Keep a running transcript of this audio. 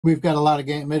we've got a lot of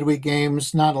midweek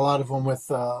games, not a lot of them with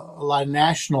a lot of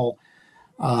national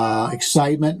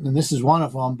excitement, and this is one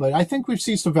of them. But I think we've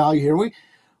seen some value here.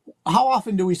 How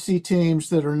often do we see teams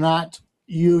that are not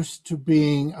used to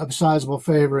being a sizable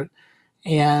favorite,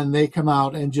 and they come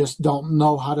out and just don't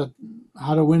know how to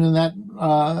win in that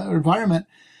environment?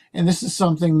 And this is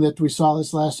something that we saw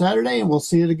this last Saturday, and we'll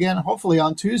see it again hopefully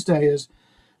on Tuesday. As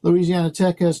Louisiana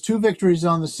Tech has 2 victories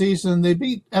on the season. They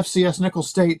beat FCS Nicholls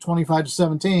State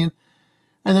 25-17.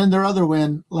 And then their other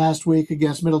win last week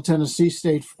against Middle Tennessee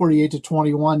State,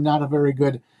 48-21. Not a very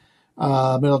good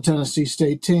Middle Tennessee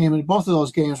State team. And both of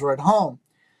those games were at home.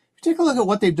 If you take a look at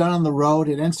what they've done on the road,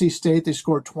 at NC State, they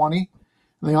scored 20.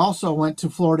 And they also went to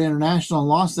Florida International and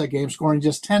lost that game, scoring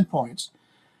just 10 points.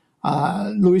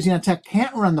 Louisiana Tech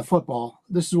can't run the football.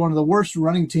 This is one of the worst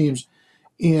running teams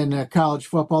in college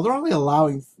football. They're only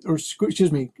making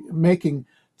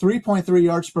 3.3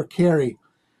 yards per carry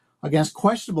against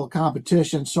questionable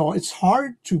competition. So it's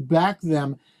hard to back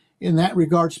them in that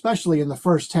regard, especially in the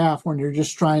first half when you're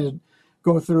just trying to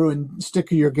go through and stick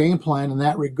to your game plan in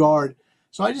that regard.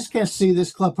 So I just can't see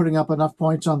this club putting up enough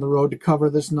points on the road to cover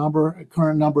this number. The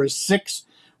current number is 6,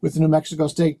 with New Mexico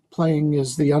State playing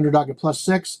as the underdog at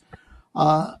 +6.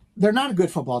 They're not a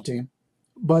good football team,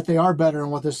 but they are better than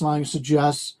what this line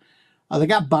suggests. They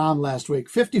got bombed last week,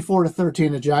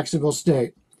 54-13 at Jacksonville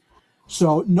State.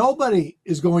 So nobody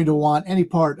is going to want any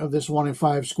part of this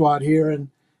 1-5 squad here. And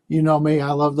you know me,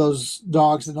 I love those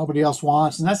dogs that nobody else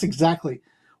wants. And that's exactly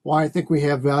why I think we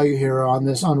have value here on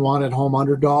this unwanted home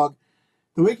underdog.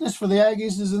 The weakness for the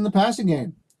Aggies is in the passing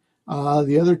game.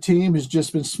 The other team has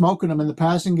just been smoking them in the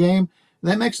passing game.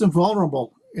 That makes them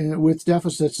vulnerable with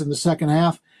deficits in the second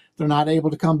half. They're not able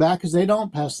to come back because they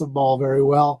don't pass the ball very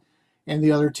well, and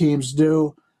the other teams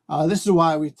do. This is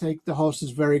why we think the host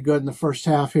is very good in the first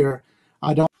half here.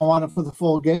 I don't want it for the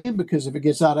full game because if it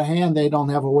gets out of hand, they don't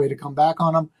have a way to come back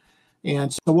on them.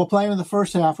 And so we'll play them in the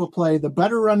first half. We'll play the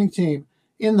better running team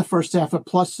in the first half at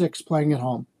 +6 playing at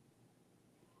home.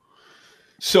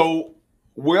 So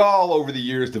we all over the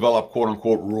years develop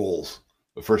quote-unquote rules.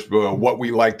 First, what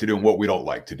we like to do and what we don't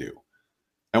like to do.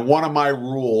 And one of my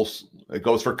rules, it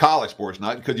goes for college sports,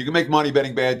 not because you can make money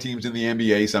betting bad teams in the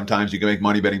NBA sometimes, you can make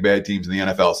money betting bad teams in the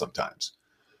NFL sometimes.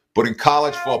 But in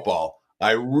college football,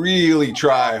 I really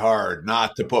try hard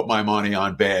not to put my money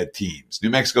on bad teams. New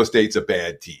Mexico State's a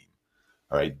bad team.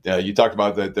 All right. You talked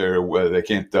about that they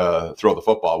can't throw the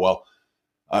football. Well,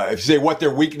 if you say what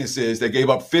their weakness is, they gave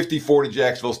up 54 to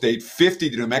Jacksonville State,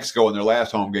 50 to New Mexico in their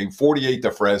last home game, 48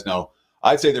 to Fresno.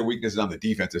 I'd say their weakness is on the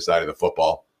defensive side of the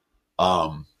football.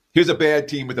 Here's a bad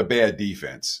team with a bad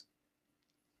defense.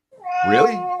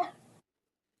 Really?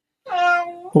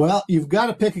 Well, you've got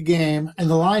to pick a game, and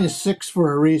the line is 6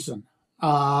 for a reason.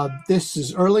 This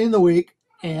is early in the week,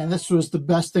 and this was the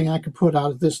best thing I could put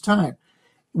out at this time.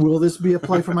 Will this be a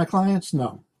play for my clients?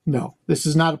 No, this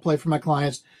is not a play for my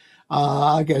clients.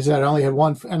 Like I said, I only had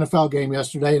one NFL game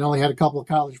yesterday and only had a couple of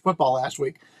college football last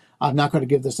week. I'm not going to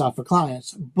give this out for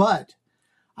clients, but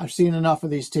I've seen enough of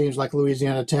these teams like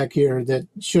Louisiana Tech here that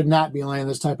should not be laying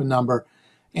this type of number,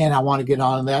 and I want to get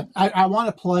on that. I want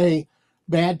to play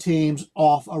bad teams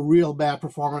off a real bad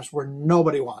performance where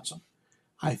nobody wants them.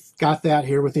 I got that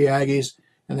here with the Aggies,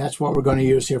 and that's what we're going to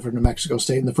use here for New Mexico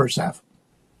State in the first half.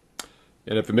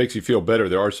 And if it makes you feel better,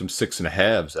 there are some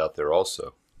 6.5s out there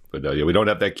also. But we don't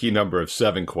have that key number of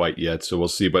 7 quite yet, so we'll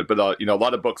see. But a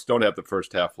lot of books don't have the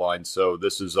first half line, so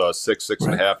this is 6.5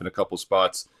 right. In a couple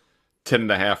spots,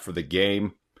 10.5 for the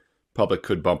game. Public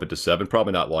could bump it to 7,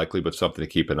 probably not likely, but something to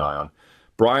keep an eye on.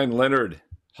 Brian Leonard,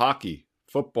 hockey,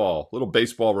 football, little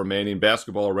baseball remaining,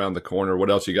 basketball around the corner. What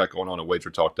else you got going on at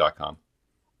wagertalk.com?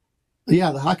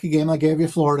 Yeah, the hockey game I gave you,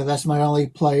 Florida. That's my only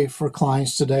play for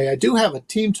clients today. I do have a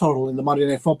team total in the Monday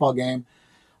Night Football game.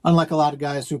 Unlike a lot of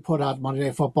guys who put out Monday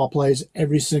Night Football plays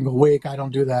every single week, I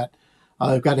don't do that.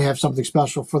 I've got to have something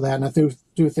special for that, and I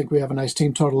do think we have a nice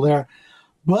team total there.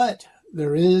 But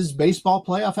there is baseball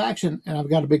playoff action, and I've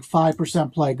got a big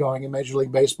 5% play going in Major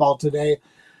League Baseball today.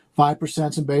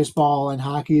 5% in baseball and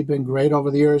hockey have been great over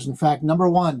the years. In fact, number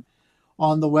 1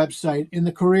 on the website in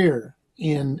the career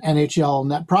in NHL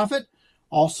net profit,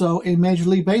 also in Major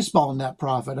League Baseball net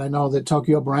profit. I know that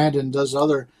Tokyo Brandon does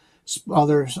other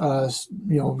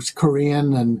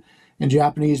Korean and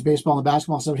Japanese baseball and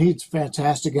basketball stuff. He's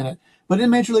fantastic in it. But in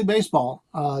Major League Baseball,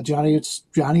 Johnny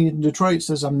in Detroit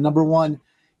says I'm number 1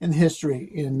 in history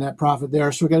in net profit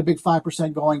there. So we got a big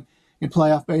 5% going in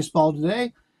playoff baseball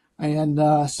today.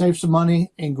 And save some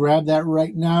money and grab that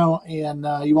right now. And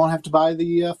you won't have to buy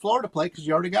the Florida play because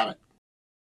you already got it.